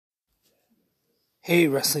Hey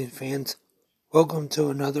wrestling fans, welcome to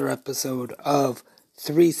another episode of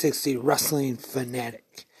 360 Wrestling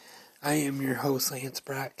Fanatic. I am your host Lance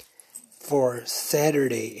Brock for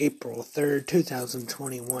Saturday, April 3rd,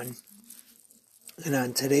 2021. And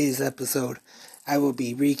on today's episode, I will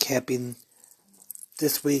be recapping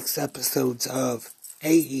this week's episodes of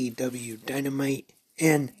AEW Dynamite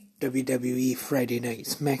and WWE Friday Night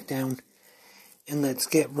SmackDown. And let's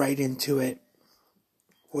get right into it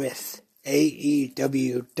with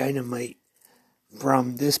AEW Dynamite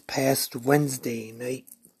from this past Wednesday night,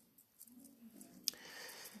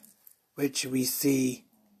 which we see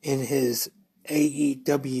in his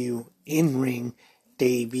AEW in-ring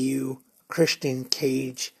debut. Christian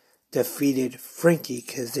Cage defeated Frankie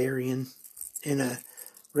Kazarian in a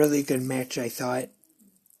really good match, I thought.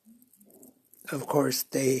 Of course,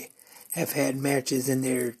 they have had matches in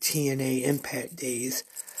their TNA Impact days,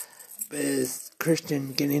 but is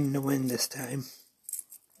Christian getting the win this time?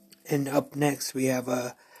 And up next, we have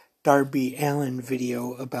a Darby Allin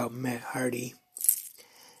video about Matt Hardy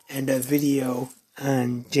and a video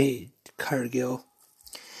on Jade Cargill.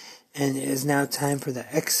 And it is now time for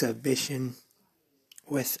the exhibition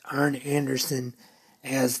with Arn Anderson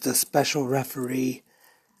as the special referee,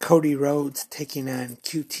 Cody Rhodes taking on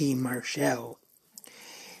QT Marshall.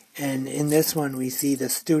 And in this one, we see the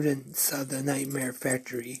students of the Nightmare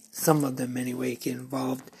Factory, some of them anyway, get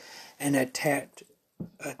involved and attack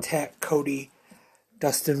Cody,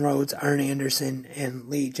 Dustin Rhodes, Arn Anderson, and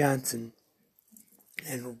Lee Johnson.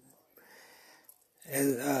 And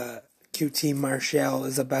QT Marshall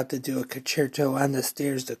is about to do a concerto on the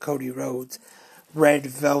stairs to Cody Rhodes. Red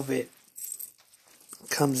Velvet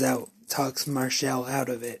comes out, talks Marshall out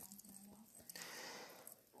of it.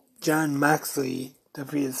 Jon Moxley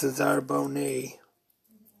defeated Cesar Bonnet.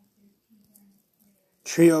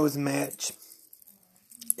 Trios match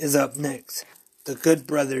is up next. The Good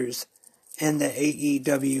Brothers and the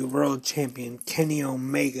AEW World Champion Kenny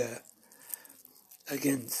Omega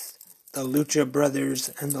against the Lucha Brothers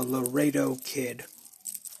and the Laredo Kid.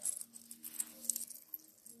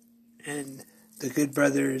 And the Good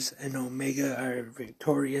Brothers and Omega are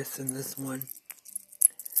victorious in this one.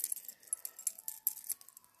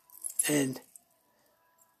 And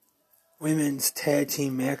women's tag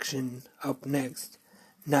team action up next.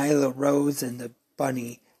 Nyla Rose and the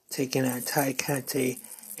Bunny taking on Tai Conti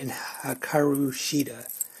and Hikaru Shida.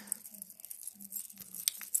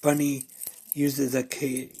 Bunny uses a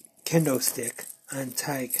kendo stick on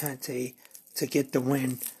Tai Conti to get the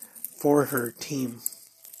win for her team.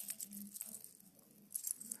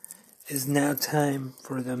 It is now time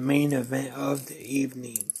for the main event of the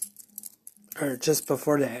evening. Or just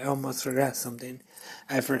before that, I almost forgot something.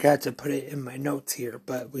 I forgot to put it in my notes here,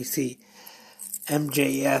 but we see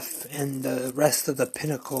MJF and the rest of the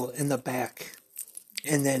Pinnacle in the back.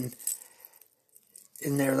 And then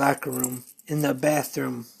in their locker room, in the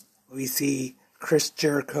bathroom, we see Chris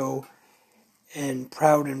Jericho and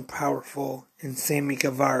Proud and Powerful and Sammy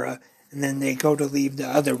Guevara. And then they go to leave the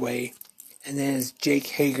other way. And then it's Jake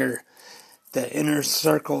Hager. The Inner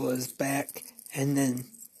Circle is back. And then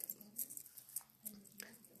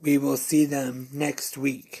we will see them next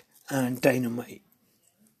week on Dynamite.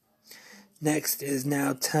 Next is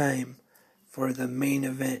now time for the main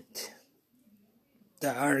event.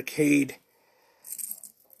 The Arcade.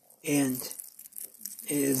 And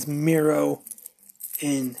it is Miro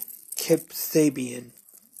and Kip Sabian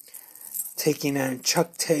taking on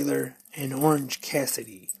Chuck Taylor and Orange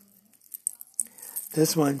Cassidy.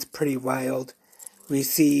 This one's pretty wild. We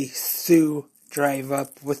see Sue drive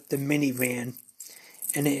up with the minivan,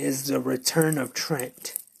 and it is the return of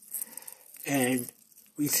Trent. And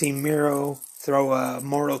we see Miro throw a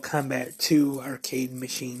Mortal Kombat 2 arcade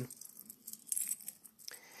machine.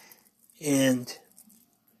 And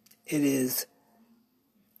it is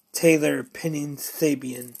Taylor pinning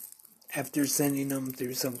Sabian after sending him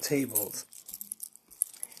through some tables.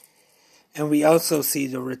 And we also see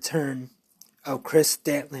the return of Chris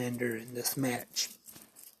Statlander in this match.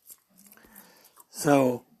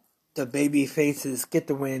 So, the baby faces get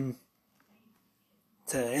the win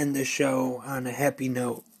to end the show on a happy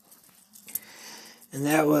note. And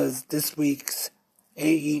that was this week's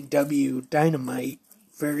AEW Dynamite.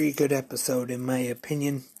 Very good episode in my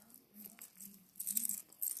opinion.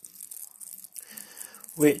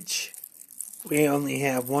 Which we only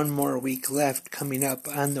have one more week left coming up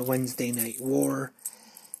on the Wednesday Night War,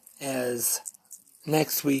 as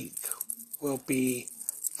next week will be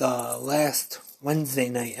the last Wednesday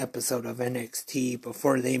night episode of NXT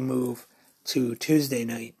before they move to Tuesday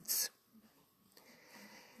nights.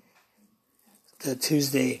 The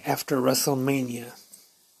Tuesday after WrestleMania.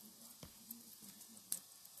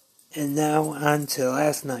 And now on to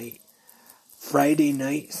last night, Friday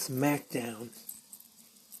Night SmackDown.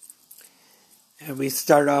 And we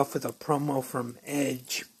start off with a promo from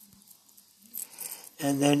Edge.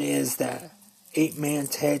 And then is that 8-man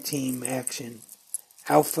tag team action.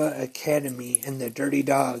 Alpha Academy and the Dirty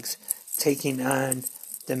Dogs taking on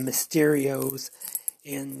the Mysterios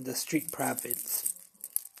and the Street Profits.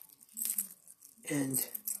 And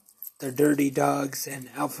the Dirty Dogs and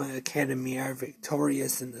Alpha Academy are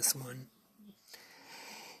victorious in this one.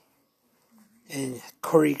 And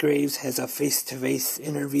Corey Graves has a face-to-face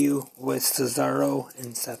interview with Cesaro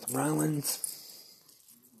and Seth Rollins.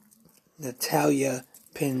 Natalya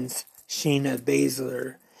pins Shayna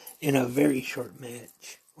Baszler in a very short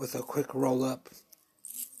match with a quick roll-up.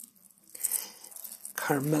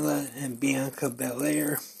 Carmella and Bianca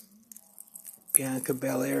Belair. Bianca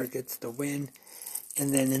Belair gets the win.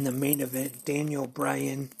 And then in the main event, Daniel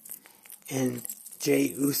Bryan and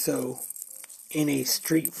Jey Uso in a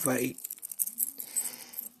street fight.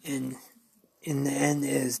 And in the end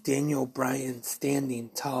is Daniel Bryan standing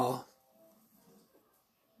tall.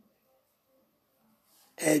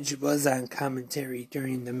 Edge was on commentary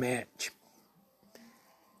during the match.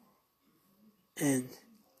 And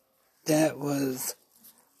that was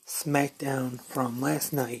SmackDown from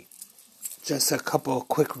last night. Just a couple of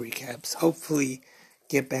quick recaps. Hopefully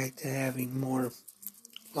get back to having more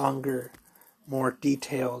longer, more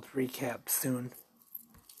detailed recaps soon.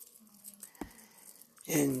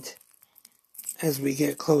 And as we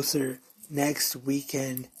get closer, next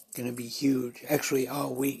weekend gonna be huge. Actually,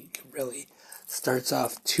 all week really. Starts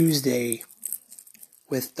off Tuesday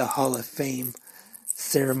with the Hall of Fame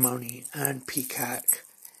ceremony on Peacock.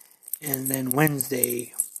 And then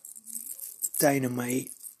Wednesday,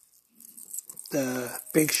 Dynamite, the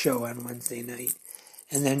big show on Wednesday night.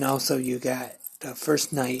 And then also you got the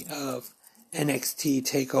first night of NXT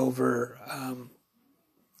TakeOver,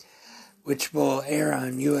 which will air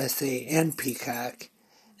on USA and Peacock.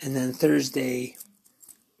 And then Thursday,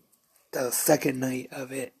 the second night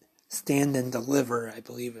of it, Stand and Deliver, I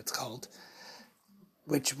believe it's called,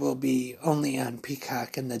 which will be only on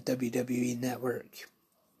Peacock and the WWE Network.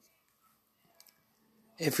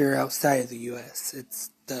 If you're outside of the US,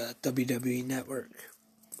 it's the WWE Network.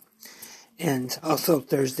 And also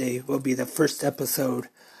Thursday will be the first episode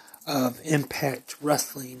of Impact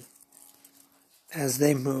Wrestling as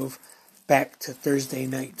they move back to Thursday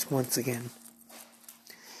nights once again.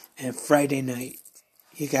 And Friday night,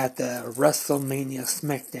 you got the WrestleMania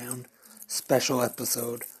SmackDown special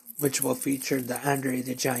episode, which will feature the Andre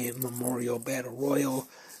the Giant Memorial Battle Royal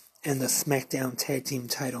and the SmackDown Tag Team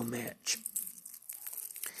title match.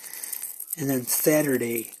 And then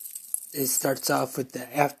Saturday, it starts off with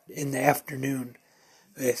in the afternoon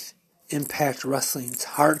with Impact Wrestling's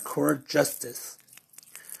Hardcore Justice,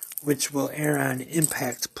 which will air on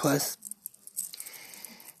Impact Plus.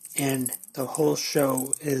 And the whole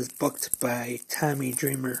show is booked by Tommy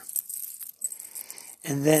Dreamer.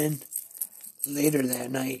 And then later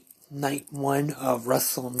that night, night 1 of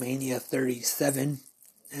WrestleMania 37,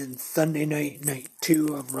 and Sunday night, night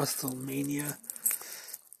 2 of WrestleMania.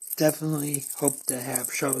 Definitely hope to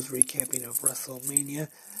have shows recapping of WrestleMania.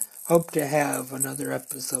 Hope to have another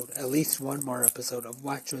episode, at least one more episode of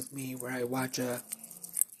Watch With Me, where I watch a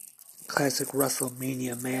classic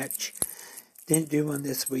WrestleMania match. Didn't do one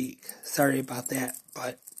this week. Sorry about that.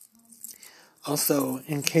 But also,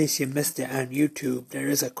 in case you missed it on YouTube, there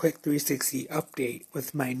is a quick 360 update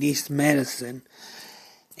with my niece Madison,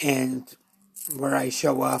 and where I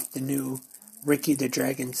show off the new Ricky the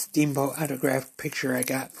Dragon Steamboat autograph picture I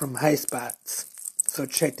got from High Spots. So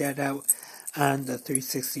check that out on the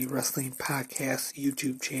 360 Wrestling Podcast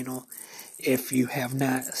YouTube channel if you have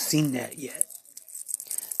not seen that yet.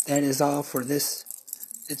 That is all for this.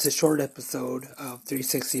 It's a short episode of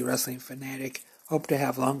 360 Wrestling Fanatic. Hope to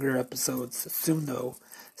have longer episodes soon though.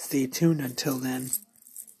 Stay tuned until then.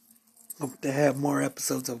 Hope to have more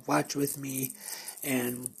episodes of Watch With Me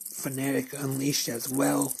and Fanatic Unleashed as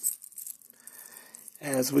well,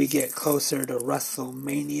 as we get closer to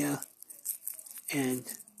WrestleMania. And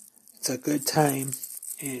it's a good time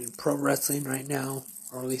in pro wrestling right now,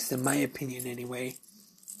 or at least in my opinion anyway.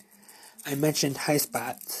 I mentioned High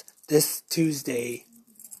Spots. This Tuesday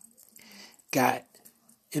got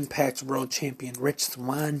Impact World Champion Rich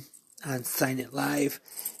Swann on Sign It Live,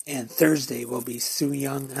 and Thursday will be Su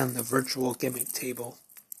Yung on the virtual gimmick table.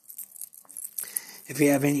 If you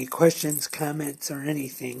have any questions, comments, or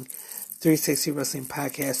anything, 360 Wrestling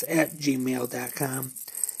Podcast at gmail.com,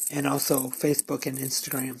 and also Facebook and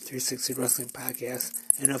Instagram 360 Wrestling Podcast,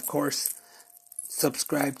 and of course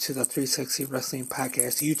subscribe to the 360 Wrestling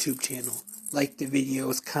Podcast YouTube channel. like the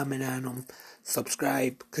videos, comment on them,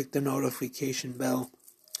 subscribe, click the notification bell,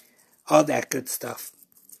 all that good stuff.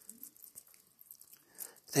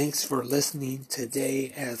 Thanks for listening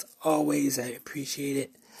today. As always, I appreciate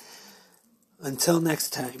it. Until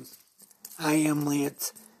next time, I am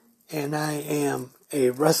Lance, and I am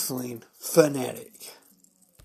a wrestling fanatic.